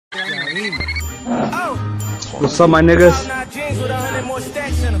What's up, my niggas?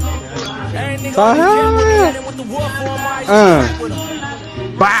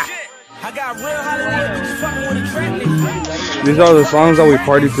 These are the songs that we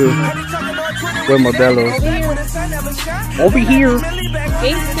party to with Modelos. Over here.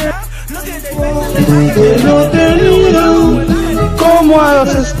 ¿Cómo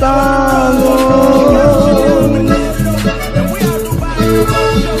has estado?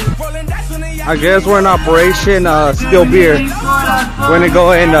 I guess we're in Operation Steal Beer. We're gonna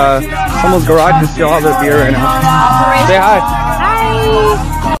go in someone's garage and steal all their beer right now. Say hi.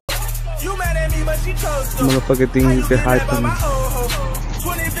 Hi. Motherfucking thing, you say hi to me.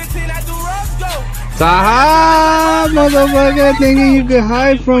 Say hi, motherfucking thing, you can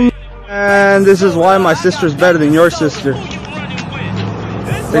hide from me. And this is why my sister's better than your sister.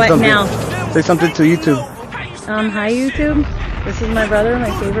 What now? Say something to YouTube. Hi YouTube. This is my brother,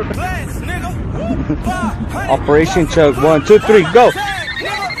 my favorite brother. Operation Chug. 1, 2, 3, go!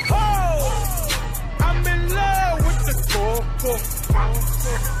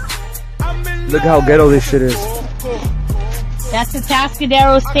 Look how ghetto this shit is. That's the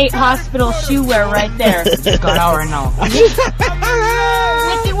Tascadero State Hospital shoe wear right there. Just got out right now. I'm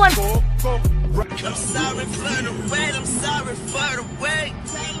sorry for the wait, I'm sorry for the wait.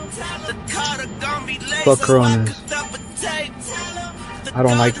 The Carter gon' be late. Fuck Corona. I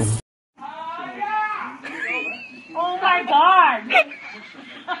don't like them. Oh my god!